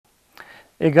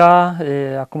Egaa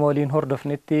akkuma waliin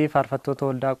hordofnetti faarfattoota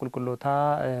waldaa qulqullootaa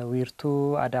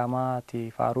wiirtuu Adaamaati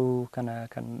faaruu kana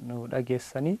kan nu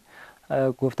dhageessanii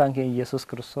gooftaan keenya Yesuus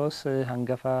Kiristoos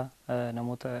hangafa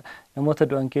namoota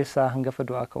du'an keessaa hangafa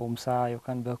du'aa ka'umsaa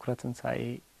yookaan bakuratin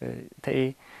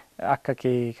ta'ee akka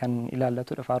kee kan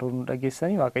ilaallatudha faaruu nu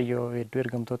dhageessanii waaqayyo hedduu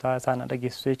ergamtoota isaan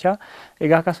dhageessu jecha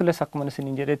egaa akkasumas akkuma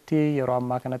isin jedhetti yeroo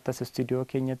ammaa kanatti as istuudiyoo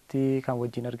keenyatti kan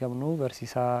wajjin argamnu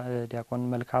barsiisaa Diyaaqoon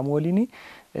Malkaamuu waliin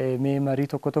mee marii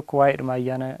tokko waa'ee dhuma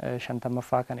ayyaana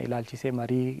 50ffaa kana ilaalchisee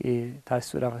marii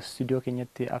taasisuudhaaf istuudiyoo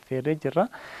keenyatti affeerree jirra.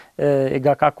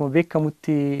 Egaa akkuma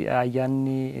beekamutti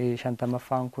ayyaanni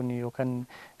 50ffaan kun yookaan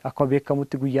akkuma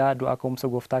beekamutti guyyaa du'aa ka'umsa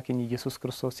gooftaa keenya Yesuus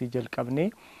Kiristoos jalqabnee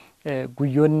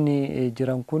guyyoonni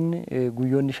jiran kun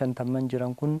guyyoonni 50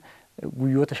 jiran kun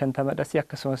guyyoota 50 dhasi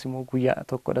akkasumas immoo guyyaa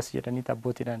tokko dhas jedhanii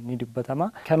abbootiidhaan ni dubbatama.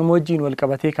 Kanuma wajjin wal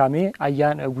qabatee kaamee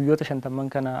ayyaana guyyoota 50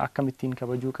 kana akkamittiin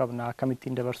kabajuu qabna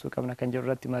akkamittiin dabarsuu qabna kan jedhu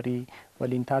irratti marii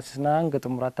waliin taasisnaa hanga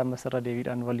xumuraatti ammas irra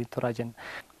deebiidhaan waliin turaa jenna.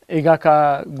 Egaa ka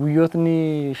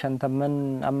guyyootni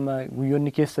 50 amma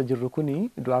guyyoonni keessa jirru kuni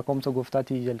du'aa ka'umsa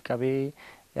gooftaatii jalqabee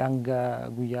hanga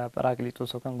guyyaa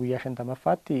Phaaraakiliixoos yookaan guyyaa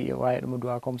 50ffaatti waa'ee dhuma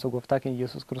du'aa ka'umsa gooftaa keenya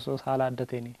Yesuus Kiristoos haala adda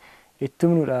ta'een itti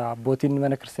himnudha. Abbootiin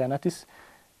mana kiristaanaatis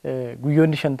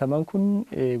guyyoonni 50 kun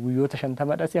guyyoota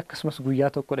 50 dhasi akkasumas guyyaa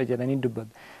tokkodha jedhanii dubbatu.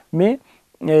 Mee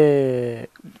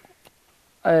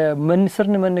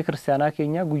sirni manni kiristaanaa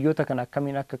keenya guyyoota kana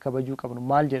akkamiin akka kabajuu qabnu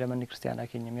maal jedha manni kiristaanaa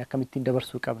keenya mee akkamittiin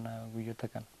dabarsuu qabna guyyoota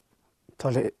kana?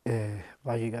 Tole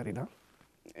baay'ee gaariidha.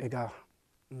 Egaa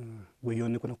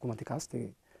guyyoonni kun akkuma tikaaste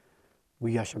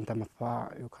guyyaa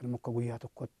 50ffaa yookaan immoo akka guyyaa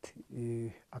tokkotti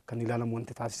akka inni ilaalamu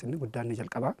wanti taasisanii guddaan ni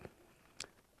jalqaba.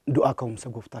 Du'aa ka'umsa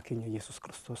gooftaa keenya Yesuus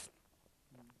Kiristoos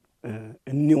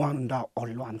inni waan hundaa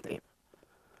ol waan ta'eef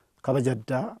kabaja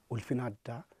addaa ulfina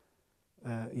addaa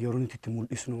yeroo nuti itti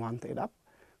mul'isnu waan ta'eedhaaf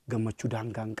gammachuu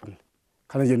daangaa hin qabne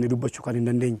kana jennee dubbachuu kan hin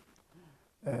dandeenye.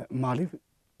 Maaliif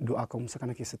du'aa ka'umsa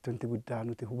kana keessatti wanti guddaa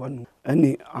nuti hubannu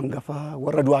inni hangafa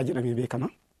warra du'aa jedhamee beekama.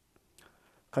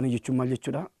 Kana jechuun maal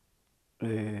jechuudha?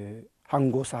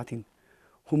 Hangoo isaatiin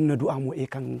humna du'aa mo'ee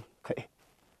kan ka'e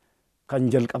kan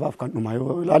jalqabaaf kan dhumaa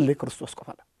yoo ilaalle Kiristoos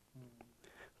qofadha.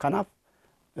 Kanaaf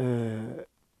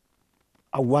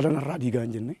awwaalan irraa diigaa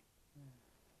hin jenne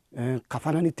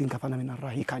kafanan ittiin kafanamin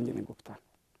irraa hiikaa hin jenne gooftaan.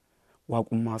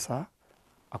 Waaqummaa isaa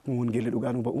akkuma wangeelli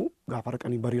dhugaa nu ba'u gaafa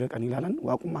raqanii barii raqanii ilaalan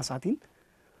waaqummaa isaatiin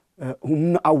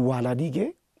humna awwaalaa diigee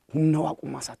humna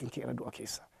waaqummaa isaatiin keera du'a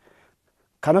keessa.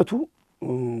 Kanatu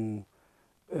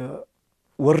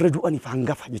warra du'aniif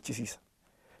hangafa jechisiisa.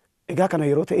 Egaa kana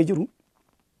yeroo ta'ee jiru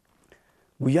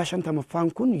guyyaa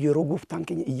 50ffaan kun yeroo gooftaan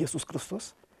keenya Yesuus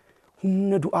Kiristoos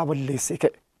humna du'aa balleessee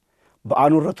ka'e ba'aa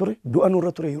nurra ture du'a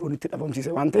nurra ture yeroo itti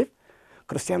dhabamsiise waan ta'eef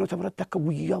kiristaanota biratti akka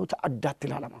guyyaota addaatti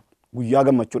ilaalama. Guyyaa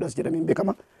gammachuudhaas jedhameen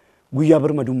beekama. Guyyaa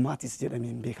birmadummaatiis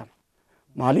jedhameen beekama.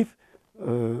 Maaliif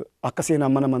akka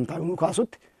seenaan mana amantaa nu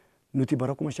kaasutti nuti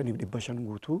bara 5500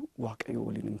 guutuu waaqayyo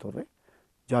waliin hin turre.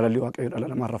 Jaalalli waaqayyo dhala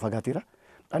namaarraa fagaateera.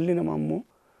 Dhalli namaa immoo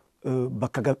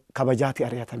bakka kabajaatti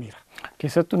ari'atameera.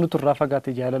 Keessattuu nuti irraa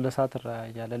fagaate jaalala isaatirraa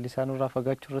jaalalli isaa nurraa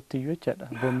fagaachuu irratti iyyuu jechaadha.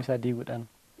 Abboommi isaa diiguudhaan.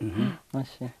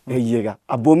 Eeyyeegaa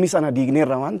abboommi sana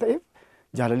diigneerra waan ta'eef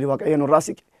jaalalli waaqayyo nurraa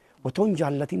siqe. Otoo hin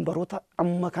jaallatiin baroota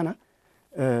amma kana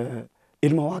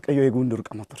ilma waaqayyo eeguun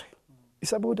dirqama ture.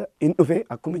 Isa booda in dhufe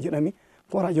akkuma jedhame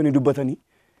qoraajoonni dubbatanii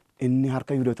inni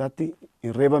harka Yihuudootaatti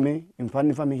hin reebame hin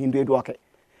fannifame hin du'e du'aa ka'e.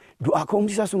 Du'aa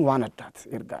ka'umsi isaa sun waan addaati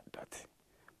erga addaati.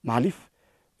 Maaliif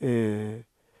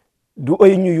du'a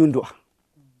eenyuyyuu hin du'a.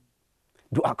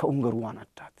 Du'aa ka'uun garuu waan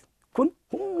addaati. Kun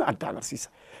humna addaa agarsiisa.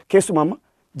 Keessumaa amma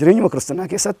jireenya kiristaanaa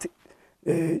keessatti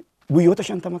guyyoota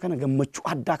 50 kana gammachuu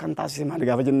addaa kan taasise maali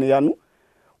gaafa jennee yaadnu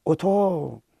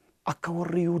otoo akka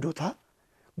warri Yihuudootaa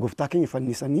gooftaa keenya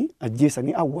fannisanii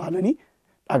ajjeesanii awwaalanii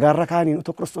dhagaarra kaaniin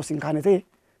otoo Kiristoos hin kaane ta'e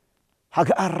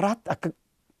haga har'aatti akka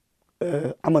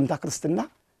amantaa kiristaanaa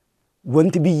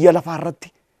wanti biyya lafaa irratti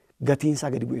gatiin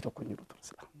isaa gadi bu'ee tokko hin jiru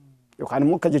ture. Yookaan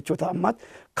immoo akka jechoota ammaatti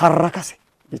karra kase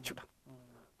jechuudha.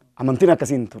 Amantiin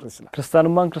akkasiin ture sila.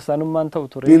 Kiristaanummaan ta'u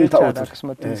ture jechaadha.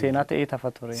 Akkasumatti seenaa ta'ee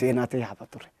hafa ture. Seenaa ta'ee hafa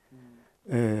ture.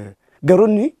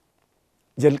 Garoonni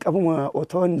jalqabuma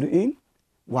otoo hin du'iin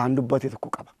waan dubbate tokko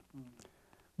qaba.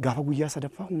 Gaafa guyyaa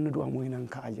sadaffaa humna du'aa mo'inaan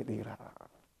ka'a jedheera.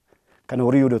 Kana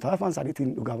warri Yihuudootaa afaan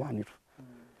isaaniitiin dhugaa ba'aniiru.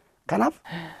 Kanaaf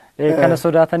kana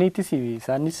sodaataniitis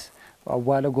isaanis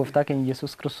awwaala gooftaa keenya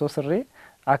Yesuus Kiristoos irree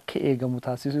akka eegamu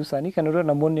taasisuu isaanii kan dura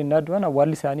namoonni innaa du'an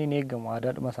awwaalli isaanii hin eegamu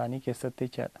aadaadhuma isaanii keessatti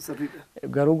jechaadha.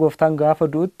 Garuu gooftaan gaafa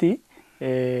du'utti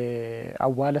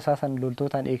awwaala isaa san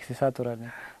loltootaan eegsisaa turan.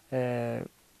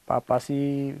 ጳጳሲ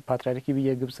ፓትርያርኪ ብየ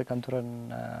ግብጽ kan turan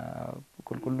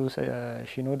qulqulluu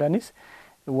Shinoodanis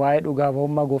waa'ee dhugaa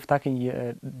ba'ummaa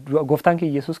gooftaan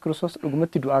keenya Yesuus Kiristoos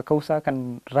dhugumatti du'aa ka'uusaa kan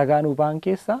ragaa nuu ba'an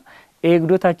keessaa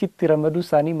eegdota achitti ramaduu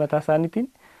isaanii mataa isaaniitiin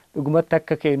dhugumatti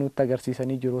akka ka'e nutti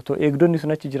agarsiisanii jiru. Too eegdonni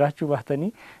sun achi jiraachuu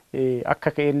baatanii akka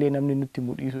ka'ellee namni nutti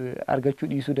argachuu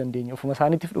dhiisuu dandeenya. Ofuma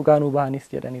isaaniitiif dhugaa nuu ba'anis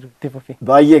jedhanii itti fufe.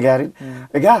 Baay'ee gaarii.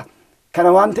 Egaa kana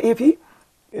waan ta'eef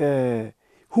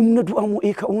humna du'a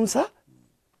mo'ee ka'uunsa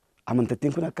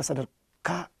amantattiin kun akka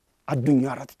sadarkaa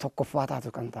addunyaa irratti tokkoffaa taatu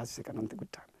kan taasise kan wanti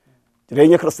guddaan.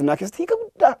 Jireenya kiristaanaa keessatti hiika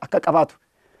guddaa akka qabaatu.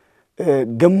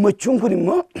 Gammachuun kun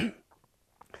immoo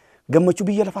gammachuu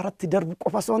biyya lafaa irratti darbu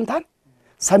qofa osoo hin taane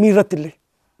samii irratti illee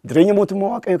jireenya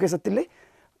mootummaa Waaqayyoo keessatti illee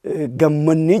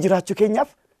gammannee jiraachuu keenyaaf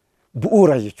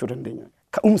bu'uura jechuu dandeenya.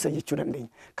 Ka'umsa jechuu dandeenya.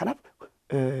 Kanaaf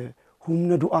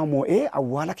humna du'aa mo'ee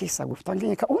awwaala keessaa gooftaan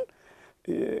keenya ka'uun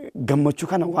gammachuu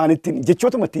kana waan ittiin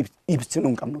jechootuma ibsinu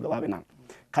hin qabnu gabaabinaan.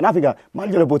 Kanaaf egaa maal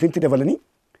jedha abbootiin dabalanii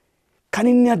kan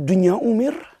inni addunyaa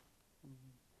uumeerra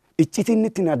iccitiin inni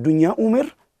ittiin addunyaa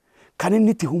uumeerra kan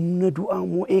inni itti humna du'aa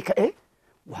mo'ee ka'e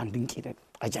waan dinqiidha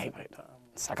ajaa'ibaadha.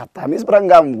 Sakattaamis biraan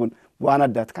ga'amu kun waan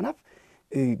addaati. Kanaaf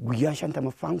guyyaa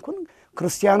 50ffaan kun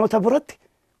kiristaanota biratti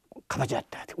kabaja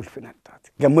addaati, ulfina addaati,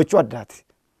 gammachuu addaati,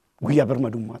 guyyaa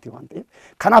birmadummaati waan ta'eef.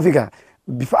 Kanaaf egaa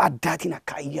bifa addaatiin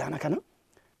akka ayyaana kana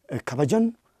kabajan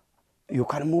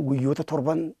yookaan immoo guyyoota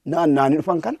torban naannoo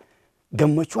dhufan kan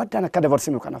gammachuu addaan akka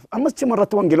dabarsinu kanaaf ammas cima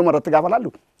irratti wangeeluma irratti gaafa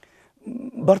laallu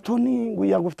bartoonni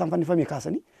guyyaa gooftaan fannifamee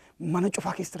kaasanii mana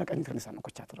cufaa keessa dhaqanii kan isaan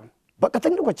dhokachaa turan.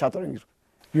 Baqatanii dhokachaa turan jiru.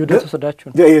 Yuudota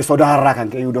sodaachuun. Sodaarraa kan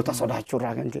ka'e Yuudota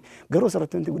sodaachuurraa kan ka'e garuu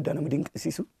asirratti wanti guddaa nama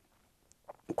dinqisiisu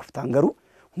gooftaan garuu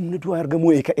humna du'aa erga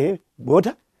mo'ee ka'ee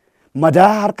booda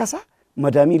madaa harkasaa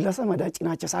madaa miillasaa madaa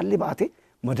cinaacha isaallee baatee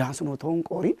madaan sun otoo hin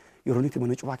qooriin yeroo itti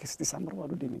mana cufaa keessatti isaan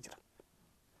barbaadu deemee jira.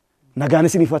 Nagaan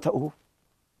isiniif haa ta'u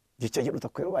jecha jedhu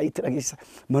tokko yeroo baay'ee itti dhageessa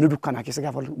mana dukkanaa keessa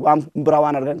gaafa waan biraa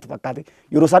waan arganitti fakkaate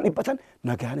yeroo isaan dhiphatan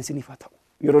nagaan isiniif haa ta'u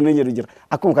yeroo inni jedhu jira.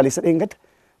 Akkuma kaleessa dheengadda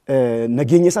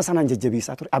nageenya isaa sanaan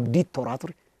jajjabeessaa ture abdii toraa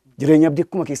ture jireenya abdii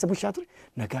akkuma keessa bushaa ture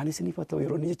nagaan isiniif haa ta'u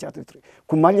yeroo inni jechaa ture.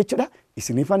 Kun maal jechuudha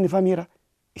isiniif fannifameera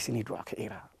isinii du'aa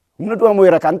ka'eera. Humna du'aa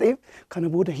mo'eera kan ta'eef kana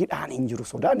booda hidhaan hin jiru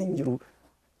sodaan hin jiru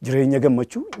jireenya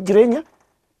gammachuu jireenya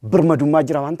birmadummaa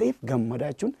jira waan ta'eef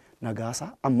gammadaa jechuun nagaasa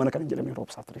ammana kan jedhamee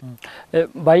roobsaa ture.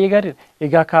 Baay'ee gaarii.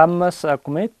 Egaa kaammas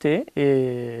akkuma jette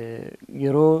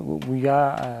yeroo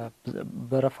guyyaa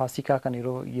bara Faasikaa kan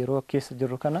yeroo keessa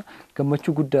jirru kana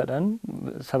gammachuu guddaadhaan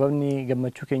sababni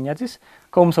gammachuu keenyaatis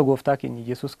ka'umsa gooftaa keenya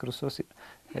Yesuus Kiristoos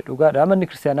dhugaadha. Manni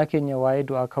kiristaanaa keenya waa'ee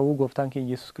du'aa ka'uu gooftaan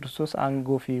keenya Yesuus Kiristoos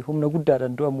aangoo fi humna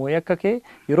guddaadhaan du'a mo'ee akka ka'e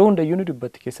yeroo hundayyuu ni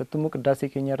dubbatti. Keessattuu immoo qiddaasee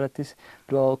keenya irrattis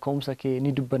du'a ka'umsa kee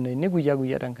ni dubbanna inni guyyaa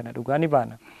guyyaadhaan kana dhugaa ni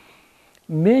baana.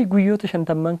 Mee guyyoota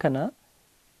 50 kana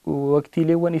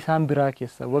waqtiileewwan isaan biraa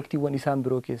keessa waqtiiwwan isaan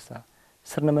biroo keessa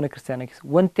sirna mana kiristaanaa keessa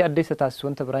wanti adda isa taasisu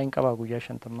wanta biraa hin qabaa guyyaa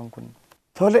 50 kun.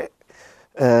 Tole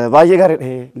baay'ee gaariidha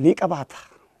ni qabaata.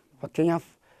 Fakkeenyaaf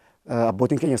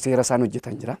abbootiin keenya seera isaan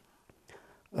hojjetan jira.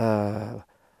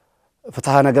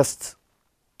 Fataha Nagast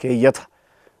keeyyata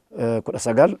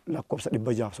 19 lakkoofsa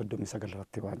 639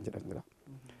 irratti waan jedhan jira.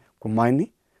 Kun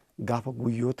maayini gaafa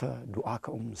guyyoota du'aa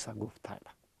ka'umsa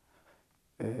gooftaadha.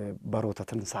 Baroota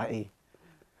tinsaa'ee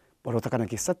baroota kana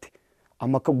keessatti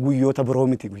amma akka guyyoota biroo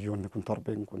miti guyyoonni kun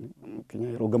torbeen kun keenya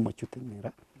yeroo gammachuutti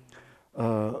jira.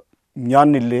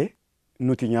 Nyaanni illee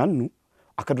nuti nyaannu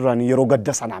akka duraanii yeroo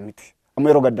gadda sanaa miti. Amma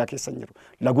yeroo gaddaa keessa hin jiru.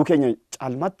 Laguu keenya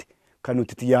caalmaatti kan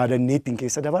nuti itti yaadannee ittiin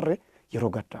keessa dabarre yeroo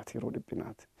gaddaati yeroo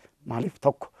dhiphinaati. Maaliif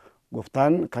tokko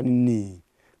gooftaan kan inni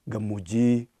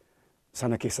gammoojjii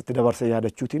sana keessatti dabarse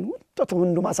yaadachuutiin wantoota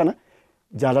hundumaa sana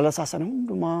jaalala isaa sana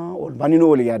hundumaa oolmaan inni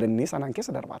olii yaadannee sanaan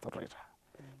keessa darbaa turreera.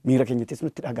 Miira keenyattis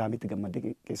nutti dhaga'ametti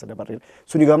gammadee keessa dabarreera.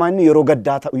 Suni gamaa inni yeroo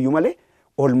gaddaa ta'uyyuu malee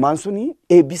oolmaan suni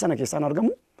eebbii sana keessaan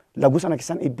argamu laguu sana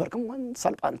keessaan eebbi argamu waan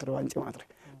salphaan ture waan cimaa ture.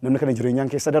 Namni kana jireenyaan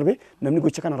keessa darbee namni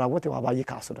gocha kana raawwate waa baay'ee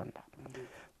kaasuu danda'a.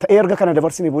 Ta'ee erga kana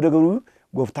dabarsinee booda garuu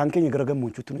gooftaan keenya gara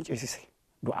gammachuutti nu ceesise.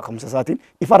 Du'aa ka'umsa isaatiin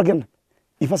ifa arganna.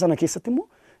 Ifa sana keessatti immoo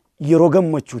yeroo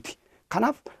gammachuuti.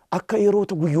 Kanaaf akka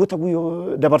yeroota guyyoota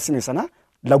dabarsine sana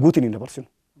laguutiin hin dabarsinu.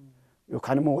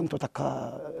 Yookaan immoo wantoota akka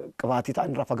qabaatii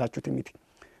ta'an irraa fagaachuutiin miti.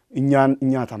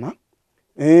 Nyaatama.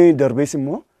 Darbees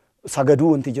immoo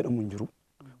sagaduu wanti jedhamu hin jiru.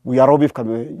 Guyyaa roobiif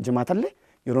jimaatallee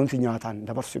yeroo nuti nyaataan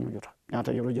dabarsinu jira.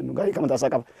 Nyaata yeroo jennu gaa'ee kan mataasaa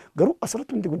qaba. Garuu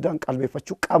asirratti wanti guddaan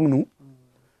qalbeeffachuu qabnu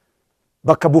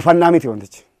bakka buufannaa miti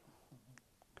wantichi.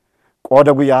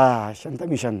 Qooda guyyaa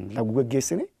 55 laguu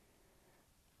gaggeessine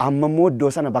amma immoo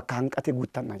iddoo sana bakka hanqate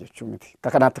guuttannaa jechuu miti.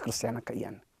 Akka kanaatti kiristaanaa akka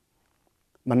iyyaanne.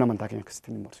 Manna amantaa keenya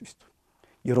akkasitti hin barsiistu.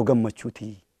 Yeroo gammachuuti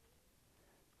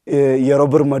yeroo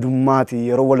birmadummaati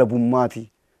yeroo walabummaati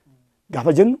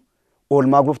gaafa jennu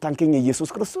oolmaa gooftaan keenya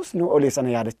Yesuus Kiristoos nu olee sana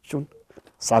yaadachuun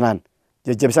sanaan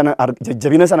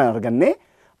jajjabina sana argannee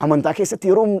amantaa keessatti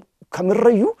yeroo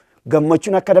kamirrayyuu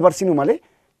gammachuun akka dabarsinu malee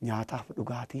nyaataaf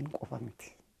dhugaatiin qofa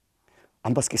miti.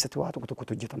 Ambas keessatti waa tokko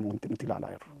tokkotu hojjetamu wanti nuti ilaalaa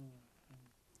jirru.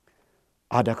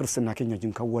 Aadaa kiristinnaa keenya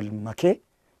wajjin kan wal makee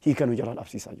hiika nu jala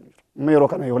dhabsiisaa jiru. Yeroo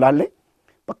kana yoo laalle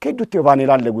bakka hedduutti yoo baanee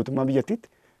laalle guutummaa biyyattiitti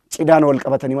cidhaan wal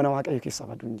qabatanii mana waaqayyoo keessa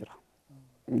baduun jira.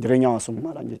 Jireenya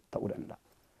hawaasummaadhaan ta'uu danda'a.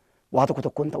 Waa tokko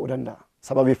tokkoon ta'uu danda'a.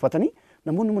 Sababeeffatanii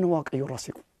namoonni mana waaqayyoo irraa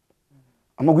siqu.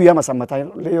 Amma guyyaa masammataa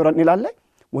yoo ilaalle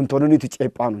wantoonni nuti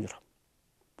ceephaanu jira.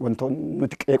 Wantoonni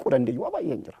nuti qeequu dandeenyu waa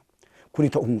baay'een jira. Kuni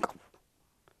ta'uu hin qabu.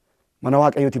 Mana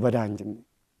waaqayyooti badaa hin jenne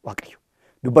waaqayyo.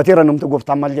 Dubbateera namni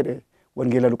gooftaan maal jedhe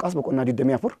wangeela Luqaas boqonnaa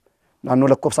 24 naannoo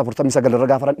lakkoofsa 49 irra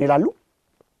gaafa ilaallu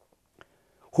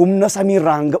humna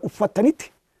samiirraa hanga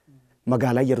uffattanitti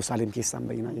magaalaa Yerusaalem keessaan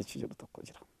bayinaa jechuu jedhu tokko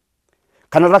jira.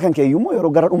 Kanarraa kan ka'e immoo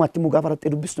yeroo gara dhumaatti immoo gaafa rattee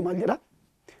dubbistu maal jedha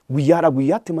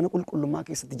guyyaatti mana qulqullummaa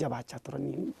keessatti jabaachaa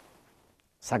turanii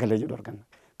sagalee jedhu arganna.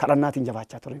 Kadhannaatiin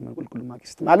jabaachaa turanii mana qulqullummaa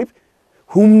keessatti maaliif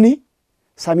humni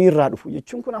samiirraa dhufu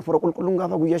jechuun kun afura qulqulluun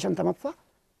gaafa guyyaa 50ffaa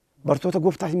bartoota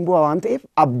gooftaa hin bu'aa waan ta'eef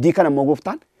abdii kana immoo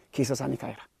gooftaan keessa isaanii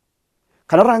kaa'eera.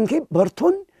 Kanarraa kan ka'e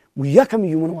bartoonni guyyaa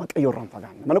kamiyyuu mana waaqayyoo irraa hin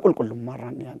fagaanne mana qulqullummaa irraa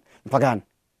hin fagaanne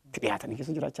dhiyaatanii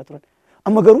keessa jiraachaa turan.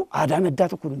 Amma garuu aadaan addaa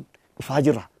tokko dhufaa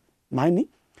jira. Maayini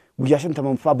guyyaa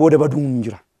 50ffaa booda baduun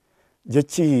jira.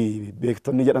 Jechi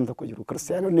beektonni jedhan tokko jiru.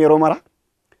 Kiristaanonni yeroo mara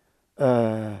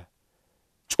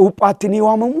cuuphaatti ni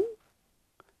waamamu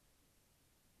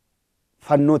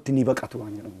fannootti ni baqatu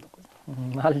waan jedhamu tokko jira.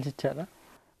 Maal jechaadha?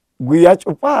 Guyyaa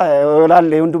cuuphaa yoo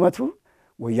ilaalle hundumatu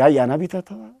wayyaa ayyaana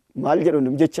bitata maal jedhu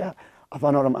jecha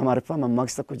afaan Amaariffaa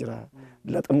mammaaksa tokko jira.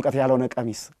 Laxumqata yaalona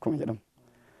qamis akkuma jedhamu.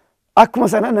 Akkuma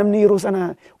sana namni yeroo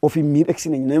sana ofii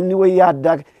miidhagsine namni wayyaa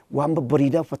addaa waan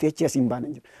babbariidaa uffatee achi asiin baana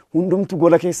jira. Hundumtu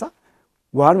gola keessa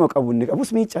waanuma qabu inni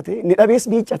qabus miiccate inni dhabees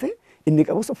miiccate inni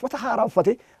qabus uffata haaraa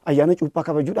uffatee ayyaana cuuphaa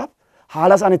kabajuudhaaf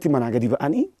haala isaaniitti manaa gadi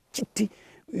ba'anii chitti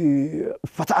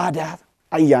uffata aadaa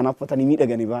ayyaana uffatanii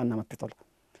miidhaganii ba'an namatti tola.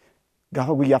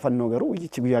 Gaafa guyyaa fannoo garuu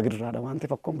guyyichi guyyaa gidiraadha waan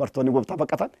ta'eef akkuma bartoonni gooftaa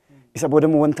baqatan isa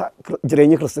boodamuu wanta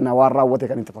jireenya kiristinnaa waan raawwate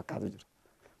kan itti fakkaatu jira.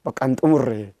 Bakka hin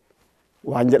xumurre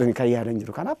waan jedhani kan yaadan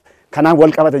jiru. Kanaaf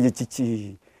wal qabata jechichi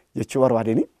jechuu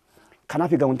barbaadeni.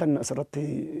 Kanaaf egaa wanta asirratti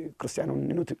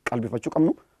kiristaanonni nuti qalbifachuu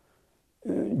qabnu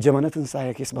jamana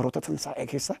tinsaa'ee keessa baroota tinsaa'ee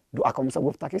keessa du'aa ka'umsa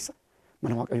gooftaa keessa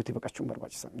mana waaqayyootti baqachuun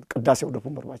barbaachisan. Qiddaasee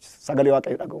hordofuun barbaachisan. Sagalee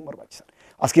waaqayyoo dhaga'uun barbaachisan.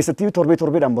 As keessatti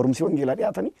torbeedhaan barumsi wangeelaa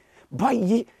dhiyaatanii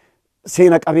baay'ee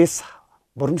seena qabeessa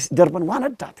barumsi darban waan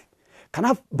addaati.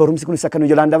 Kanaaf barumsi kunis akka nu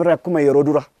jalaan dabarre akkuma yeroo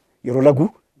dura yeroo laguu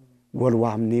wal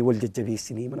waamnee wal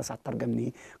jajjabeessinee mana isaatti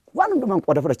argamnee waan hundumaan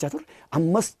qooda fudhachaa turre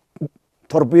ammas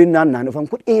torbeen naannaan dhufan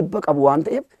kun eebba qabu waan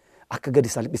ta'eef akka gadi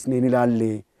salphisnee ilaalle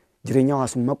jireenya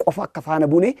hawaasummaa qofa akka faana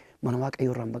buune mana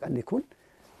waaqayyoo irraa hin baqanne kun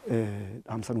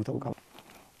dhaamsanuu ta'uu qaba.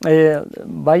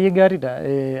 Baay'ee gaariidha.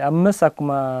 Ammas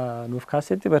akkuma nuuf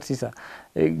kaasetti barsiisa.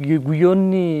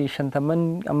 Guyyoonni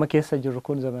 50 amma keessa jirru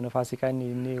kun zamana Faasikaa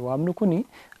inni waamnu kuni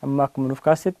amma akkuma nuuf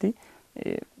kaasetti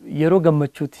yeroo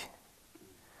gammachuuti.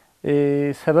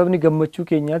 Sababni gammachuu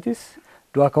keenyaatis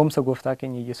du'aa ka'umsa gooftaa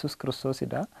keenya Yesuus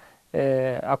Kiristoosidha.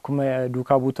 Akkuma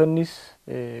duukaa buutonnis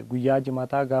guyyaa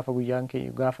jimaataa gaafa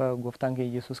gooftaan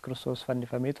keenya Yesuus Kiristoos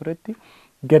fannifamee turetti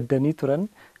gaddanii turan.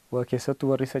 Keessattuu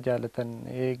warri isa jaalatan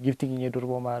giftii keenya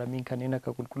durboo maaramiin kanneen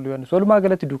akka qulqulluu Yohaannis walumaa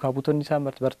galatti duukaa buutonni isaa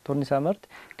marti bartoonni isaa marti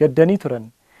gaddanii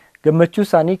turan. Gammachuu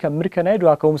isaanii kan mirkanaa'e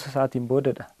du'aa ka'umsa isaatiin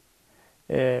boodadha.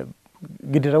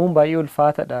 Gidiramuun baay'ee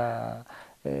ulfaataadha.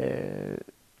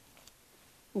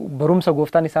 Barumsa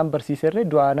gooftaan isaan barsiiserre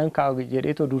du'aanan kaa'u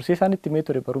jedheetoo dursee isaanitti himee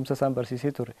ture barumsa isaan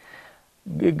barsiisee ture.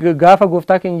 Gaafa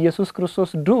gooftaa keenya Yesuus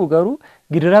Kiristoos du'u garuu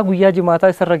gidiraa guyyaa jimaataa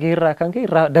isarra gaheerraa kan ka'e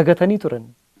irraa dagatanii turan.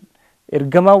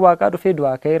 Ergamaa waaqaa dhufee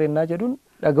du'aa ka'eera innaa jedhuun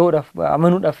dhaga'uudhaaf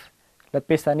amanuudhaaf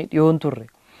laphee isaanii dhiyoon turre.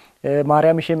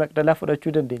 Maariyaam ishee Maqdalaa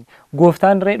fudhachuu dandeenya.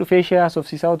 Gooftaan ree dhufee ishee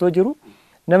haasofsiisaa otoo jiru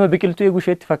nama biqiltuu eeguu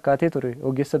isheetti fakkaatee ture.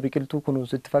 Ogeessa biqiltuu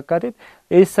kunuunsu itti fakkaatee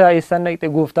eessaan dhaqxee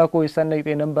gooftaa koo eessaan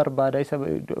dhaqxee nan barbaada isa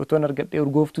otoon argadhee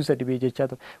urgooftuu isa dibee jechaa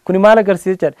ture. Kuni maal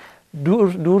agarsiisa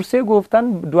jechaadha. Dursee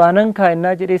gooftaan du'aanan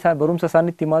kaa'ennaa jedhee isaan barumsa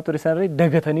isaanitti himaa ture sanarree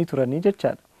dagatanii turanii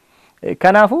jechaadha.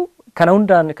 Kanaafuu kana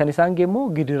hundaan kan isaan geemmoo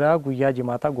gidiraa guyyaa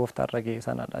jimaataa gooftaarra ga'e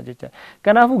sanadha jechaadha.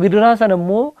 Kanaafuu gidiraa sana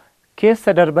immoo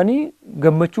keessa darbanii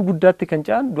gammachuu guddaatti kan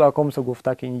ce'an du'aa ka'umsa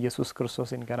gooftaa keenya Yesuus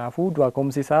Kiristoosiin. Kanaafuu du'aa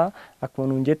ka'umsi isaa akkuma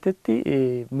nuun jettetti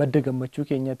madda gammachuu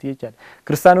keenyatti jechaadha.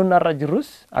 Kiristaanonni har'a jirrus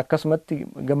akkasumatti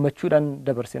gammachuudhaan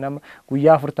dabarsina.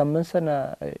 Guyyaa 40 sana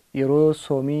yeroo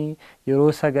soomii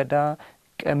yeroo sagadaa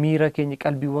miira keenya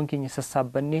qalbiiwwan keenya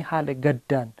sassaabannee haala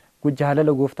gaddaan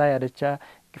jaalala gooftaa yaadachaa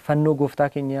fannoo gooftaa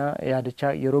keenya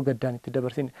yaadachaa yeroo gaddaan itti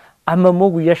dabarsine amma immoo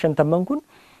guyyaa 50 kun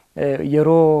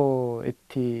yeroo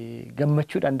itti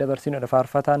gammachuudhaan dabarsinudha.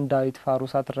 Faarfataan Daawit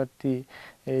faaruusaa irratti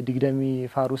 20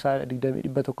 faaruusaa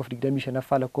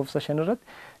 125 lakkoofsa 5 irratti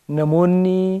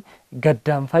namoonni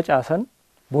gaddaan facaasan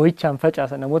boo'ichaan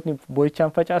facaasan namoonni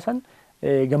boo'ichaan facaasan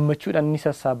gammachuudhaan ni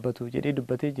sassaabbatu jedhee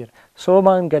dubbatee jira.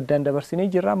 Soomaan gaddaan dabarsinee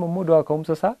jirra ammoo du'aa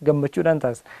ka'umsa isaa gammachuudhaan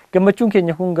taasisa. Gammachuun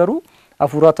keenya kun garuu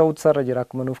hafuuraa ta'uutu sarra jira.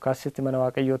 Akkuma nuuf kaasisetti mana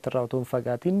waaqayyootti irraa otoo hin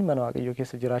fagaatiin mana waaqayyoo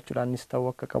keessa jiraachuudhaanis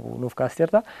ta'uu akka qabu nuuf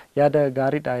kaasiseerta. Yaada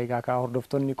gaariidha. Egaa kaa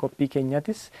hordoftoonni qophii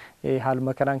keenyaatis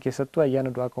haaluma kanaan keessattuu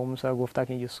ayyaana du'aa ka'umsa gooftaa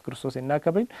keenya Yesuus Kiristoos innaa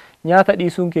kabajnu nyaata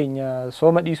dhiisuun keenya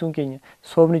sooma dhiisuun keenya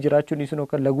soomni jiraachuu dhiisuun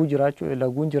yookaan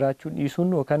laguun jiraachuu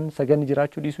dhiisuun yookaan saganni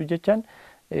jiraachuu dhiisuu jechaan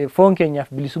foon keenyaaf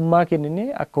bilisummaa kennine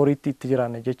akka horiitti itti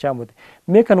jiraanna jechaa mute.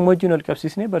 Mee kanuma wajjin wal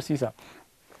qabsiisnee barsiisa.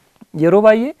 Yeroo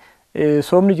baay'ee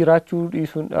soomni jiraachuu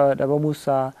dhiisuun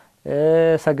dhabamuusaa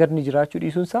sagadni jiraachuu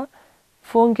dhiisuunsaa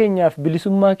foon keenyaaf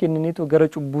bilisummaa kennineetu gara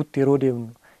cubbuutti yeroo deemnu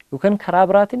yookaan karaa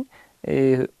biraatiin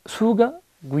suuga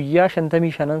guyyaa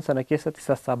 55 sana keessatti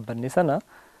sassaabbanne sana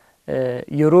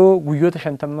yeroo guyyoota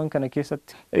 50 kana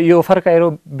keessatti yoo farka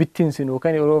yeroo bittinsinu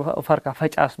yookaan yeroo farka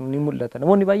facaasnu ni mul'ata.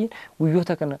 Namoonni baay'een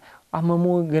guyyoota kana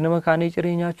ammamoo ganama kaanee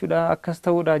ciree nyaachuudha akkas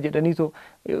ta'uudha jedhaniitoo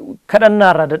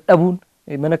kadhannaarraa dadhabuun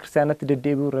mana kiristaanaatti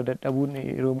deddeebi'uurra dadhabuun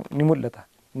ni mul'ata.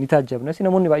 Ni taajjabna.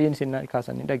 Namoonni baay'een isin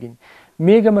kaasan ni dhageenya.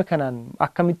 Mee gama kanaan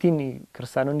akkamittiin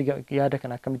kiristaanonni yaada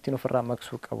kana akkamittiin ofirraa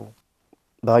maqsuu qabu?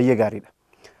 Baay'ee gaariidha.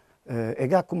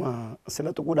 Egaa akkuma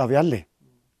sila tuquudhaaf yaalle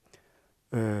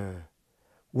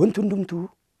wanti hundumtuu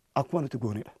akkuma nuti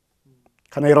goonedha.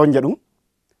 Kana yeroo hin jedhu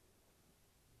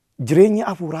jireenya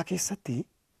hafuuraa keessatti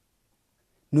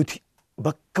nuti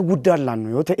bakka guddaan laannu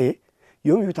yoo ta'e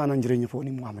yoomiyyuu taanaan jireenya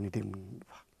foonii mu'amanii deemnu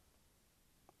dhufa.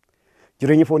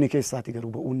 Jireenya foonii keessaati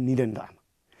garuu ba'uun ni danda'ama.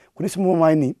 Kunis immoo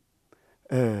maayini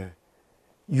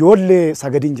yoollee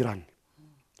sagadi hin jiraanne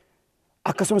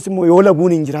akkasumas immoo yoo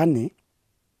laguun hin jiraanne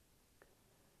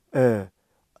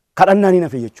kadhannaan hin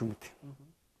hafe jechuu miti.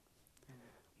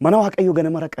 Mana waaqayyoo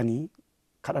ganama raqanii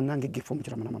kadhannaan geggeeffamu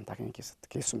jira mana amantaa keenya keessatti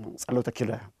keessumaa ጸሎተ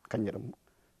ኪለ kan jedhamu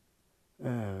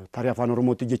tarii afaan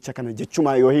oromootti jecha kana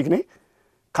jechumaa yoo hiikne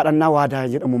kadhannaa waadaa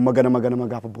jedhamu ganama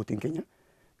gaafa abbootiin keenya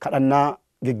kadhannaa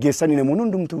geggeessanii namoonni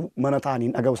hundumtuu mana ta'anii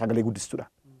dhaga'u sagalee guddistuudha.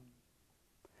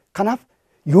 Kanaaf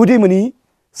yoo deemanii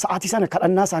sa'aatii sana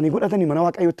kadhannaa isaanii godhatanii mana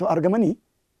waaqayyootti argamanii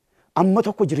amma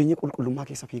tokko jireenya qulqullummaa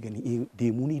keessa fiiganii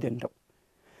deemuu ni danda'u.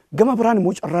 Gama biraan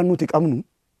immoo carraan nuti qabnu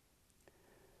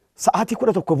sa'aatii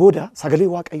 11 booda sagalee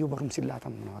waaqayyoo barumsi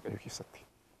laatamu mana waaqayyoo keessatti.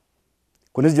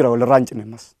 Kunis jira walirraa hin cinne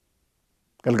ammas.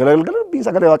 Galgala biin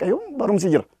sagalee waaqayyoo barumsi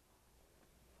jira.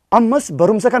 Ammas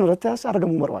barumsa kana irratti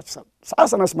argamuu barbaachisaadha. Sa'a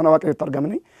sanas mana waaqayyootti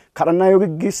argamanii kadhannaa yoo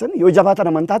geggeessan yoo jabaatan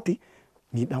amantaatti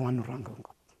miidhaa waan nurraan ga'u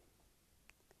qabu.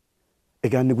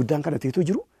 Egaa inni guddaan kana ta'etu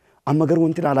jiru amma garuu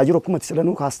wanti ilaalaa jiru akkuma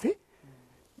silanuu kaastee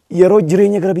yeroo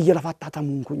jireenya gara biyya lafaatti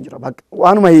hatamuun kun jira.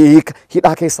 Waanuma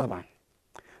hidhaa keessaa ba'an.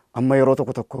 Amma yeroo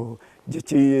tokko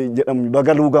jechi jedhamu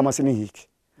baga luugama sinii hiike.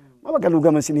 Baga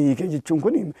luugama sinii hiike jechuun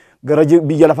kun gara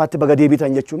biyya lafaatti baga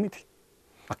deebitan jechuun miti.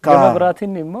 Gama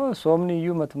biraatiin immoo soomni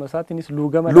iyyuu matuma isaatiinis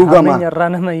luugama hameenya irraa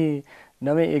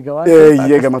nama eegawaa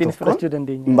akkasittiin fudhachuu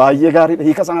dandeenya. Baay'ee gaariidha.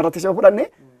 Hiika sana irratti yoo fudhanne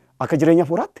akka jireenya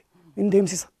hafuuraatti hin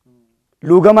deemsisa.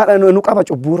 Luugamaadhaan nu qaba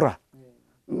cubbuurraa.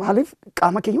 Maaliif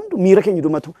qaama keenya hundu miira keenya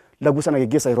dhumatu laguu sana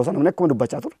geggeessa yeroo sana namni akkuma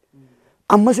dubbachaa ture.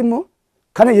 Ammas immoo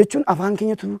kana jechuun afaan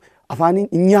keenyatu afaaniin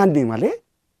hin nyaanne malee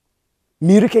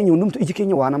miiri keenya hundumtu iji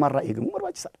keenya waan namaarraa eegamuu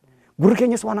barbaachisaadha. Gurri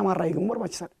keenyas waan namaarraa eegamuu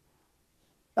barbaachisaadha.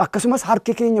 Akkasumas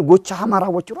harki keenya gocha hamaa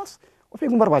raawwachuudhaas of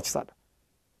eeguun barbaachisaadha.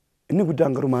 Inni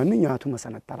guddaan garuu maanni nyaatuma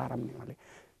sanatti araaramne malee.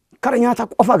 Kara nyaata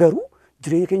qofa garuu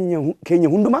jireenya keenya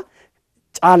hundumaa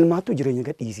caalmaattu jireenya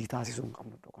gadhiisii taasisuu hin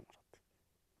qabnu iddoo kanarratti.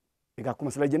 Egaa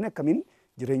akkuma sila jenne akkamiin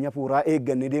jireenya hafuuraa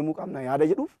eeggannee deemuu qabna yaada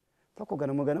jedhuuf tokko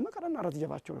ganama kadhannaa irratti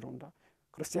jabaachuu yeroo hundaa.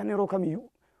 Kiristiyaanni yeroo kamiyyuu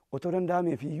otoo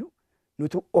danda'ameef iyyuu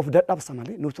nuti of dadhabsa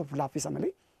malee nuti of laaffisa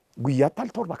malee guyyaatti al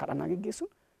torba kadhannaa geggeessuun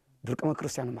dirqama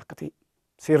kiristiyaanummaa akka ta'e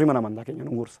seerri mana amantaa keenya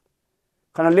nu gorsa.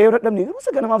 Kanallee yoo dadhabne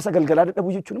garuu ganamaaf galgalaa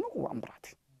dadhabuu jechuun immoo waan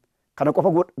biraati. Kana qofa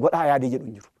godhaa yaadee jedhu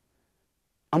hin jiru.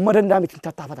 Amma danda'ametti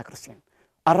tattaafata kiristiyaanni.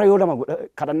 Arra yoo lama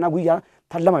kadhannaa guyyaa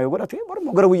tan lama yoo godhate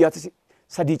barmoo gara guyyaatti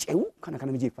sadii ce'uu kana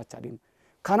mijeeffachaa deemu.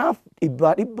 Kanaaf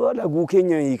dhibba laguu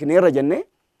keenya hiikneerra jennee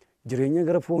jireenya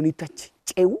gara fooniitti achi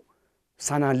ce'uu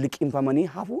sanaan liqimfamanii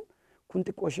hafuun kun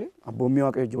xiqqoo ishee abboommii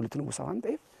waaqayyo ijoolletti nu buusa waan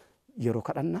ta'eef yeroo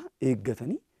kadhannaa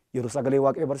eeggatanii yeroo sagalee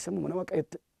waaqayyo barsiifamu mana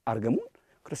waaqayyotti argamuun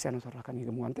kiristiyaanota irraa kan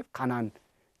eegamu waan ta'eef kanaan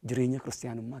jireenya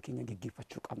kiristaanummaa keenya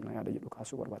geggeeffachuu qabna yaada jedhu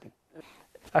kaasuu barbaadeen.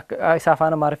 Isa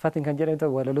afaan Amaariffaatiin kan jedhamu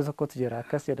ta'u walaloo tokkotu jira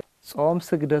akkas jedha. Tsoom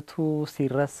ስግደቱ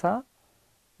ሲረሳ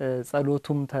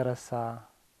ጸሎቱም ተረሳ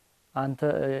አንተ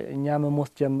እኛ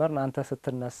መሞት ጀመርን አንተ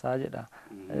ስትነሳ ጀዳ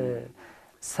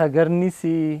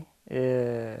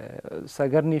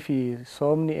ሰገርኒ ፊ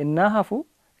ሶምኒ እና ሀፉ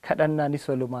ከደናኒ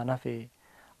ሶሎማና ፌ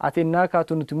አቴና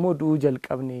ካቱኑት ሞዱ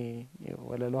ጀልቀብኒ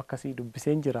ወለሎ አከሲ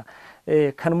ዱብሴን ጅራ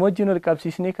ከንሞጂን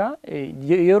ወልቀብሲስኒካ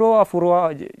የሮ አፍሮ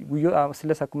ጉዮ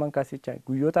ስለሰኩማን ካሲቻ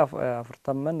ጉዮታ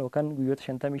አፍርተመን ነው ከን ጉዮታ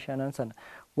ሸንተሚ ሻናን ሰነ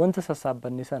ወንተ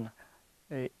ሰሳበኒ ሰነ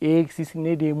ኤክሲስኔ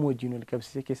ዴሞጂን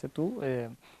ወልቀብሲስ ከሰቱ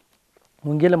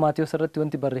ወንጌል ማቴዎስ ረቲ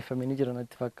ወንቲ በረፈመኒ ጅራ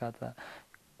ነጥ ፈካታ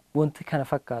ወንቲ ከነ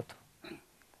ፈካቱ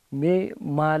ሜ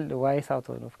ማል ዋይስ አውቶ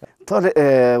ነው ቶል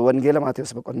ወንጌል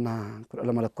ማቴዎስ በቆና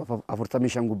ለመለኮ አፍርተሚ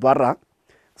ሸን ጉባራ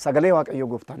ሰገሌ ዋቀዮ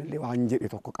ጎፍታን ለ ዋንጀ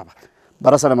የተኮ ቀባ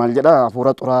በረሰለ ማልጀዳ አፉረ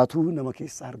ጡራቱ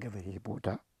ነመኬስ አርገበ ቦዳ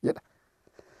የዳ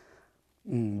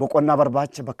በቆና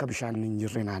በርባች በከብሻን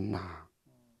እንጅሪናና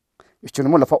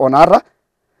እችንም ለፈኦናራ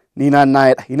ኒናና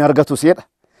የዳ ይነርገቱ ሲዳ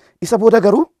ኢሰ ቦዳ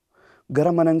ገሩ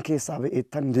ገረመነን ኬሳ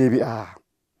በኤተን ዴቢአ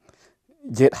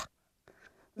ጄዳ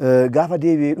ጋፋ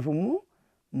ዴቢ ዱፉሙ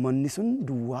mannisun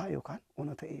duwwa yookaan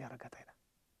ona ta'e argataadha.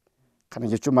 Kana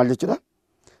jechuun maal jechuudha?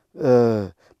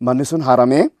 Mannisun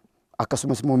haramee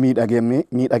akkasumas immoo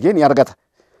miidhagee ni argata.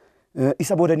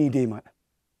 Isa booda ni deemaadha.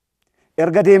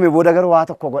 Erga deeme booda garuu waa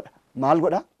tokko godha. Maal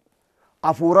godha?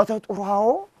 Hafuurota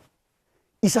xuraa'oo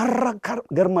isarra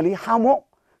garmalee hamoo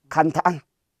kan ta'an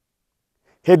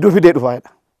hedduu fidee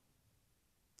dhufaadha.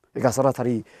 Egaa sarara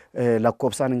tarii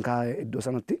lakkoofsaan hin kaa'e iddoo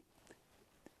sanatti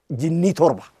jinnii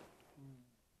torba.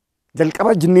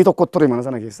 jalqaba jinnii tokko ture mana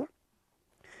sana keessa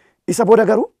isa booda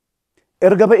garuu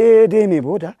erga ba'ee deeme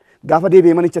booda gaafa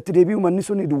deebi'ee manichatti deebi'u manni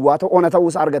sun duwwaa ta'uu ona ta'uu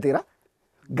isaa argateera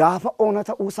gaafa ona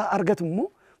ta'uu isaa argatu immoo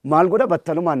maal godha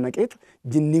battalumaan naqeet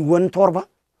jinniiwwan torba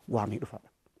waamee dhufaadha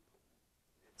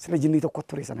sila jinnii tokko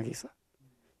ture sana keessa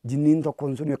jinniin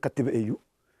tokkoon sun akkatti ba'eeyyuu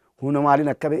huna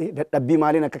maaliin akka ba'e dadhabbii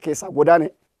maaliin akka keessaa godaane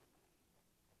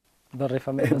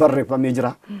barreeffamee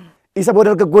jira. Isa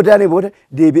booda erga godaane booda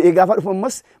deebi'ee gaafa dhufu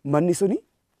ammas manni suni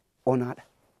onaadha.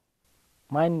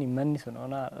 Manni sun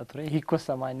onaadha ture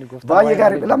hiikkosa manni gooftaa. Baay'ee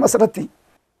gaarii lama asirratti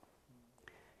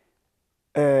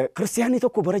kiristiyaanii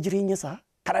tokko bara jireenya isaa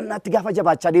kadhannaatti gaafa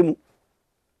jabaachaa deemu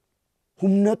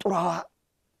humna xuraawaa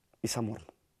isa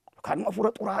mormu yookaan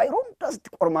hafuura xuraawaa yeroo hundaatti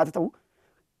qormaata ta'u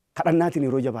kadhannaatiin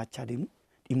yeroo jabaachaa deemu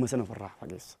dhimma sana ofirraa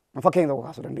fageessa. Fakkeenya tokko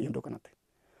kaasuu dandeenya iddoo kanatti.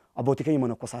 Abbootii keenya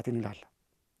mana kosaatiin ilaalla.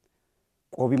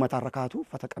 Qobii mataarra kaatu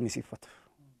fata qamisiifatu.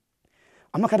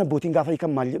 Amma kana abbootiin gaafa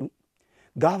hiikan maal jedhu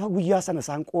gaafa guyyaa sana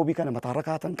isaan qobii kana mataarra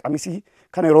kaatan qamisii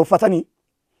kana yeroo uffatanii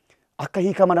akka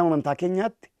hiikama nama amantaa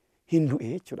keenyaatti hin du'e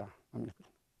jechuudha.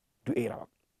 Du'eera.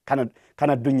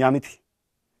 Kana addunyaa miti.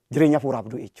 Jireenya hafuuraaf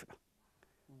du'e jechuudha.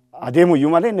 Adeemu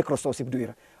iyyuu malee inni Kiristoosiif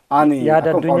du'eera.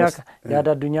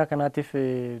 Yaada addunyaa kanaatiif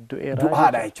du'eera.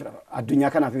 Du'aadha jechuudha.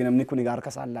 Addunyaa kanaaf namni kun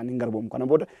harka saallaan hin garboomu. Kana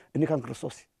booda inni kan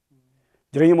Kiristoosi.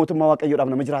 Jireenya mootummaa waaqayyoodhaaf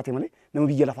nama jiraate malee nama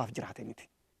biyya lafaaf jiraate miti.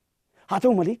 Haa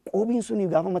ta'u malee qoobiin sun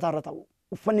gaafa mataarra ta'u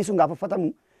uffanni sun gaafa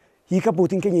uffatamu hiika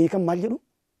abbootiin keenya hiikan maal jedhu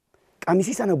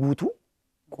qamisii sana guutuu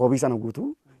qoobii sana guutuu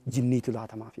jinniitu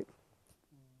laatamaaf jedhu.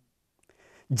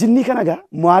 Jinnii kana gaa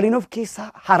maaliin of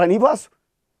keessaa haranii baasu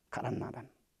kadhannaadhaan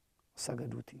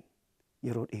sagaduutiin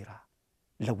yeroo dheeraa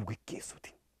lagu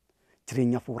geggeessuutiin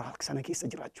jireenya hafuuraa sana keessa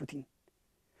jiraachuutiin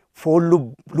foon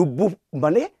lubbuu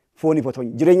malee fooni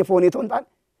fotoon jireenya foonii ta'uun ta'an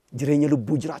jireenya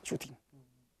lubbuu jiraachuutiin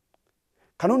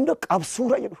kan hunda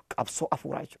qabsuura jedhu qabsoo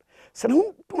hafuuraa jechuudha. Sana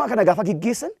hundumaa kana gaafa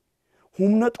geggeessan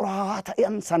humna xuraawaa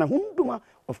ta'an sana hundumaa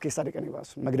of keessaa dhiqanii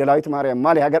baasu. Magdalaawit Maariyaam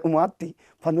maali haga dhumaatti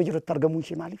fannoo jirratti argamuun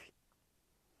ishee maaliif?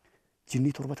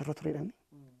 Jinnii torba irra turedhaani.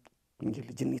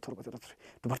 Jinnii torba irra ture.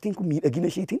 Dubartiin kun miidhagina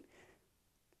isheetiin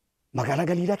magaalaa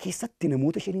Galiilaa keessatti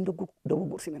namoota isheen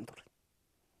dogoggorsiisan ture.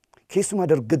 Keessumaa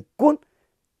dargaggoon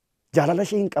jaalala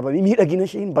ishee hin qabame miidhagina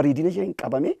ishee hin bareedina ishee hin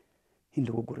qabame hin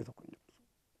dogoggorre tokko hin jiru.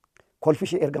 Kolfi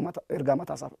ishee ergaa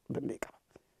mataa isaa danda'e qaba.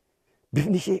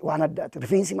 Bifni ishee waan addaati.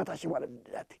 Rifeensi mataa ishee waan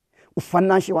addaati.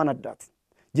 Uffannaan ishee waan addaati.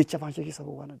 Jecha afaan ishee keessa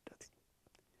waan addaati.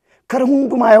 Kara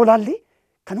hundumaa yoo ilaalle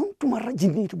kan hundumarra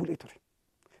jinniitu bulee ture.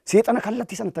 Seexana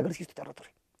kallattii sanatti agarsiistu irra ture.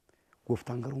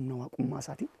 Gooftaan garuu humna waaqummaa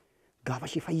isaatiin gaafa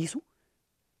ishee fayyisu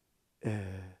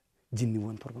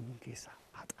jinniiwwan torban keessaa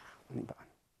haxaa'anii ba'an.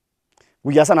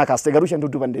 Guyyaa sanaa kaastee garuu isheen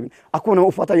dudduuban deebiin. Akkuma nama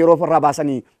uffata yeroo ofirraa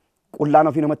baasanii qullaan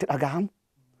ofii namatti dhagahamu.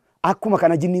 Akkuma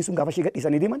kana jinniin sun gaafa ishee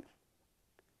gadhiisanii deeman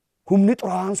humni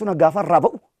xuraawaan sun gaafa irraa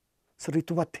ba'u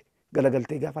sirriitti hubatte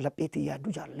galagaltee gaafa lapheetti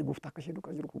yaaddu jaalalli gooftaa akka ishee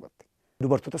dhugaa jiru hubatte.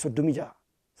 Dubartoota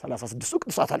 36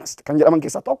 ቅዱሳን kan jedhaman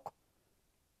keessaa tokko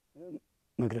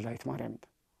Magdalaayit Maariyaamidha.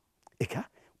 Egaa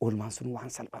oolmaan sun waan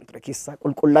salphaan ture keessaa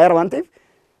qulqullaa'eera waan ta'eef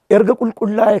erga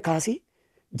qulqullaa'e kaasee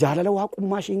jaalala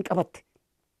waaqummaa ishee hin qabatte.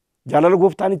 Jaalala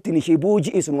gooftaan ittiin ishee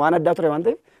booji'e sun waan addaa ture waan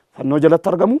ta'eef fannoo jalatti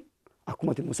argamu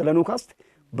akkuma ati musalanuu kaaste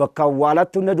bakka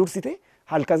awwaalaatti hunda dursite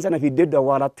halkan sana fiddee iddoo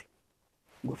awwaalaatti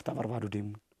gooftaa barbaadu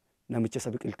deemu. Namicha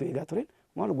isa biqiltuu eegaa tureen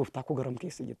maal gooftaa koo garam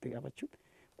keessa jettee gaafachuun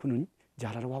kun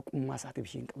jaalala waaqummaa isaatiif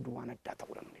ishee hin qabdu waan addaa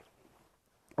ta'uu dandeenya.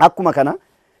 Akkuma kana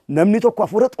namni tokko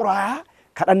hafuura xuraa'aa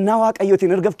kadhannaa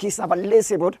waaqayyootiin erga keessaa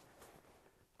balleessee booda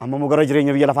amma immoo gara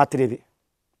jireenya biyya lafaatti deebi'e.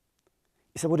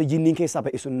 Isa booda jinniin keessaa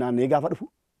ba'e sun naannee gaafa dhufu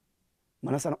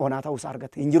mana sana onaa ta'uu isaa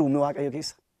argate hin jiru humni waaqayyo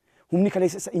keessa. Humni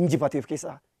kaleessa isa injifateef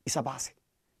keessaa isa baase.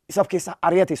 Isaaf keessaa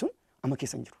ari'ate sun amma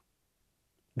keessa hin jiru.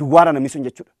 Duwwaadha namni sun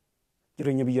jechuudha.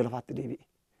 Jireenya biyya lafaatti deebi'e.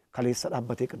 Kaleessa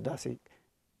dhaabbatee qiddaasee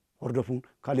hordofuun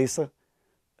kaleessa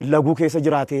laguu keessa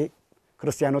jiraatee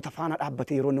kiristaanota faana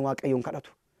dhaabbatee yeroo inni waaqayyoon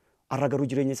kadhatu. Har'a garuu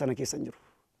jireenya sana keessa hin jiru.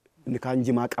 Inni kaan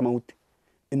jimaa qama'uutti,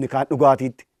 inni kaan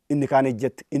dhugaatiitti, inni kaan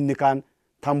ejjetti, inni kaan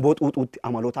tamboo xuuxuutti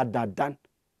amaloota adda addaan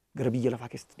gara biyya lafaa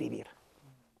keessatti deebi'eera.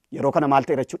 Yeroo kana maal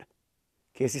ta'eera jechuudha.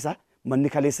 Keessi isaa manni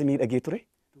kaleessa miidhagee ture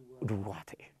duwwaa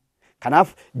ta'e.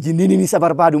 Kanaaf jinniin isa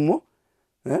barbaadu immoo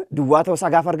duwwaa ta'uu isaa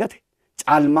gaafa argate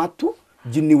caalmaattu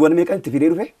jinniiwwan meeqan itti fidee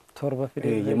dhufe? Torba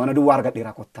fidee. Mana duwwaa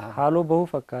argadheera kottaa. Haaloo bahuu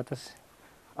fakkaatas.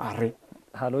 Harree.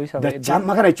 Haaloo isa dachaan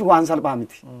makana jechuun waan salphaa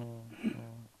miti.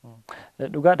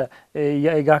 Dhugaadha.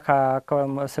 Egaa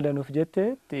akka silanuuf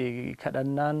jette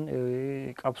kadhannaan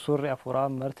qabsoorri hafuuraa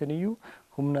martiniyyuu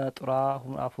humna xuraa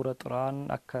humna hafuura xuraan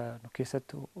akka nu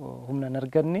keessatti humna hin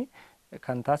arganne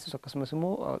kan taasisu akkasumas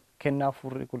immoo kennaa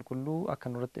hafuurri qulqulluu akka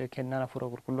nurratti kennaan hafuura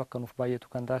qulqulluu akka nuuf baay'atu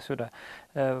kan taasisudha.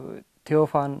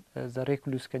 Teofaan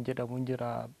Zareekulus kan jedhamu hin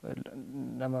jira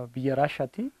nama biyya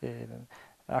Raashaati.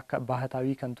 Akka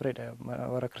baahataawii kan turedha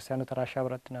warra kiristaanota Raashaa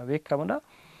biratti nama beekamudha.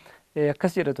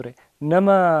 Akkas jedha ture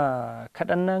nama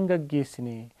kadhannaan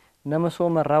gaggeessine nama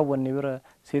sooma raawwanne bira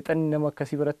seexanni nama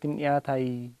akkasii biratti hin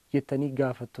dhiyaataayi jettanii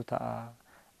gaafattu ta'a.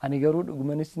 Ani garuu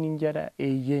dhugumanis nin jedha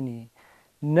eeyyeni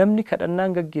namni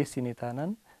kadhannaan gaggeessine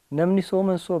taanaan namni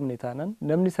sooma hin soomne taanaan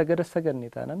namni sagada saganne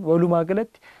taanaan walumaa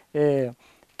galatti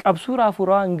qabsuura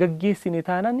hafuuraa hin gaggeessine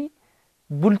taanaan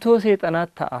bultoo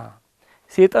seexanaat ta'a.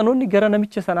 Seexanonni gara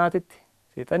namicha sanaatitti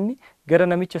seexanni gara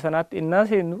namicha sanaatti innaa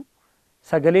seennu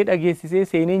sagalee dhageessisee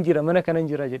seeneen jira mana kanan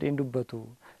jira jedheen dubbatu.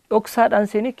 Dhoksaadhaan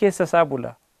seenee keessa isaa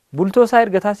bula. Bultoo isaa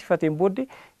erga taasifateen booddee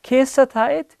keessa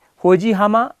taa'eet hojii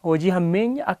hamaa hojii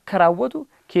hammeenya akka raawwatu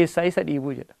keessaa isa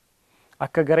dhiibuu jedha.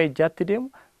 Akka gara ejjaatti deemu,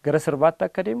 gara sirbaatti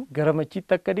akka deemu, gara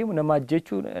machiitti akka deemu, nama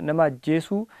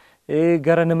ajjeesuu,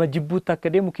 gara nama jibbuutti akka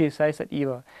deemu keessaa isa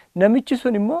dhiiba. Namichi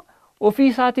sun immoo ofii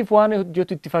isaatiif waan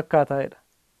hojjetu itti fakkaata jedha.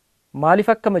 Maaliif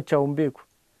akka machaa'u hin beeku.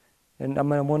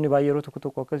 Amma namoonni baay'ee yeroo tokko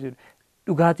tokko akkas jedhu.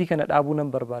 Dhugaatii kana dhaabuu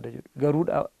nan barbaada jedhu. Garuu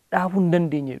dhaabuu hin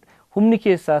dandeenye jedhu. Humni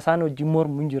keessaa isaan wajjin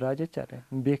mormu hin jira jechaadha.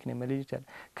 Hin beekne malee jechaadha.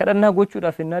 Kadhannaa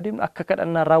gochuudhaaf yennaa deemnu akka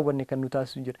kadhannaa raawwanne kan nu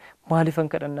taasisu hin jira. Maaliifan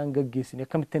kadhannaan gaggeessine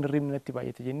akkamittiin hirribni natti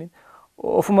baay'ate jenneen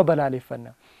ofuma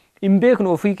balaaleffanna. Hin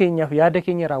beeknu ofii keenyaaf yaada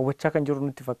keenya raawwachaa kan jiru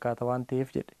nutti fakkaata waan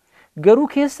ta'eef jedhe. Garuu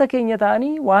keessa keenya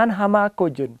ta'anii waan hamaa akka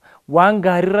hojjennu waan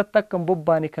gaarii irratti akka hin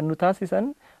bobbaane kan nu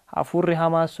taasisan hafuurri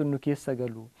hamaa sun nu keessa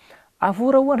galu.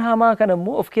 Hafuurawwan hamaa kana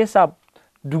immoo of keessaa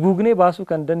duguugnee baasuu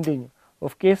kan dandeenyu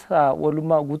of keessaa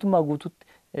walummaa guutummaa guututti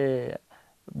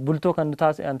bultoo kan nu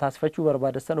taasifachuu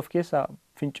barbaadan of keessaa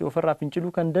ofirraa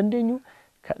finciluu kan dandeenyu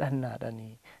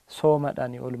kadhannaadhaani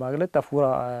soomadhaani walumaa galatti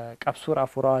hafuura qabsuura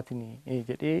hafuuraatiin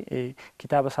jedhee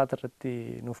kitaaba isaati irratti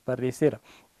nuuf barreesseera.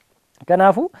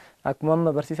 Kanaafu akkuma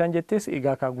amma barsiisaan jettees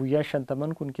egaa ka guyyaa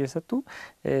 50 kun keessattuu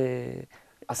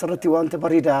asirratti wanta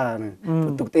bareedaa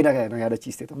tuttuqxee na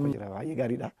yaadachiiste tokko jira baay'ee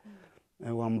gaariidha.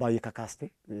 Waan baay'ee kakaaste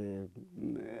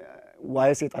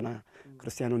waa'ee seexanaa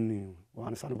kiristaanonni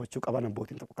waan isaan hubachuu qaban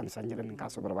abbootiin tokko kan isaan jedhan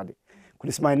kaasuu barbaade.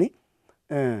 Kunis maali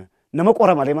nama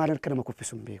qora malee maal akka nama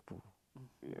kuffisu hin beeku.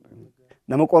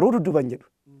 Nama qoruu dudduban jedhu.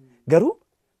 Garuu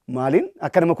maaliin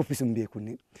akka nama kuffisu hin beeku.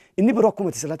 Inni biroo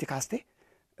akkuma tisalatti kaaste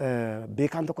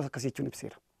beekaan tokko akkasii jechuun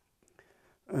ibseera.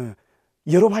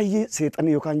 Yeroo baay'ee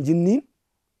seexanni yookaan jinniin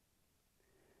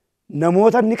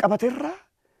namoota inni qabateerraa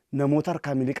namoota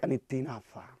harkaa miliqan ittiin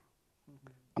haaffaa.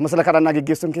 Amma sila kadhannaa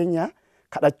geggeessuun keenya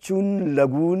kadhachuun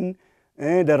laguun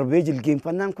darbee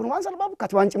jilgeenfannaan kun waan salphaa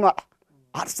bukkate waan cimaadha.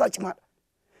 Aarsaa cimaadha.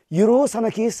 Yeroo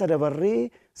sana keessa dabarree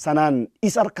sanaan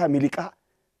isa harkaa miliqaa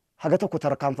haga tokko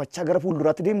tarkaanfachaa gara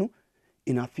fuulduraatti deemnu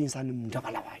inaaffiin isaan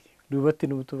dabala baay'ee. Duubatti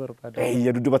nutu barbaada.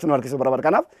 Duubatti nu harkisuu barbaada.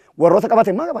 Kanaaf warroota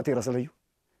qabate maa qabateera silayyuu.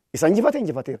 Isa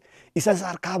injifateera. Isa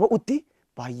harkaa ba'utti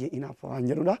baay'ee inaaf waan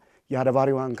jedhudha. Yaada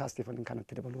baarii waan kaastefan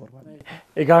kanatti dabaluu barbaada.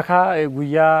 Egaa ka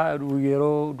guyyaa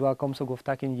yeroo du'aa ka'umsa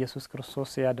gooftaa keenya Yesuus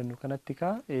Kiristoos yaadannu kanatti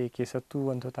keessattuu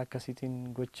wantoota akkasiitiin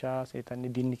gochaa seetanni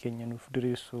diinni keenya nuuf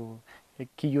diriirsu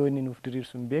kiyyoo inni nuuf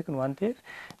diriirsu hin beeknu waan ta'eef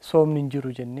soomni hin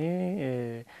jiru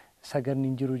jennee saganni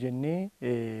hin jiru jennee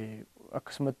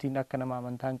akkasumattiin akka nama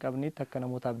amantaa hin qabneetti akka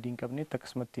namoota abdii hin qabneetti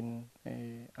akkasumattiin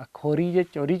akka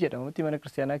horii jedhamutti mana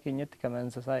kiristaanaa keenyatti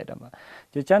kamansasaa jedhama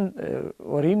jechaan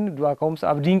horiin du'aa ka'umsa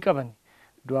abdii hin qaban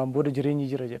du'aan booda jireenyi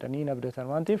jira jedhanii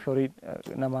abdatan waan ta'eef horii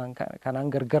namaan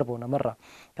kanaan gargar ba'u namarraa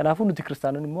kanaafuu nuti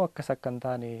kiristaanonni immoo akkas akka hin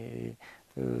taane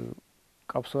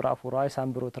qabsoora afuuraa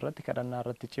isaan biroota irratti kadhannaa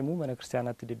irratti cimu mana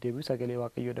kiristaanaatti deddeebi'u sagalee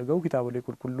waaqayyoo dhaga'u kitaabolee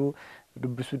qulqulluu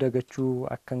dubbisuu dagachuu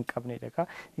akka hin qabnedha.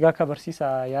 Egaa akka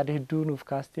barsiisaa yaada hedduu nuuf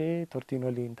kaastee turtiin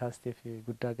waliin taasteef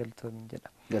guddaa galatoomi jedha.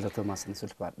 Galatoomaa sin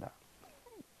sulfaadha.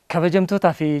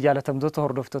 Kabajamtootaa fi jaalatamtoota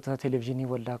hordoftoota televezyiinii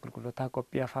waldaa qulqullootaa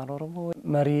qophii afaan Oromoo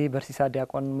marii barsiisaa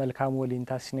Diyaaqoon Malkaamuu waliin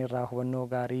taasisneerraa hubannoo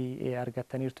gaarii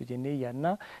argattaniirtu jennee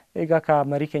yaadna. Egaa ka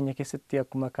marii keenya keessatti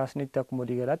akkuma kaasnetti akkuma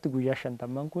waliigalaatti guyyaa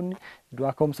 50 kun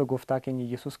du'aa ka'umsa gooftaa keenya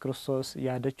Yesuus Kiristoos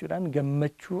yaadachuudhaan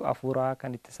gammachuu afuuraa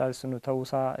kan itti taasisnu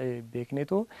ta'uusaa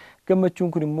beekneetu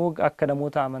gammachuun kun immoo akka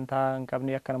namoota amantaa hin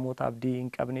qabne akka namoota abdii hin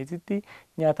qabneetitti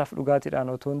nyaataaf dhugaatiidhaan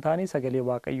otoo hin taane sagalee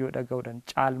waaqayyoo dhaga'uudhaan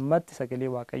caalmatti sagalee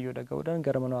waaqayyoo dhaga'uudhaan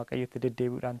gara mana waaqayyootti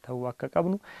deddeebi'uudhaan ta'uu akka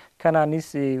qabnu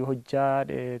kanaanis hojjaa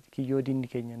kiyyoo diinni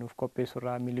keenya nuuf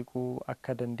qopheessurraa miliquu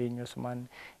akka dandeenyu asumaan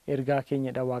ergaa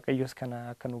keenyadha waaqayyoos kana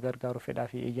akka nu gargaaru fedhaa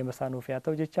fi eeyyama isaa nuuf haa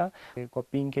ta'u jecha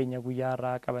qophiin keenya guyyaa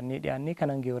irraa qabannee dhiyaannee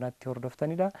kanan geewwanatti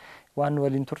hordoftanidha waan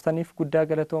waliin turtaniif guddaa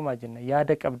galatoomaa jenna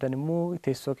yaada qabdan immoo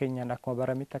teessoo keenyaan akkuma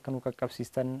barametti akka nu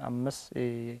qaqqabsiistan ammas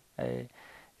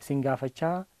isin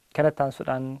gaafachaa kanatti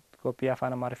aansuudhaan qophii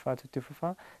afaan Amaariffaatu itti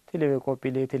fufa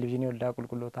qophiilee televezyiinii waldaa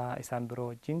qulqullootaa isaan biroo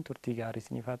wajjin turtii gaarii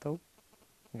isiniif haa ta'u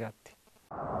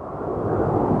gaatti.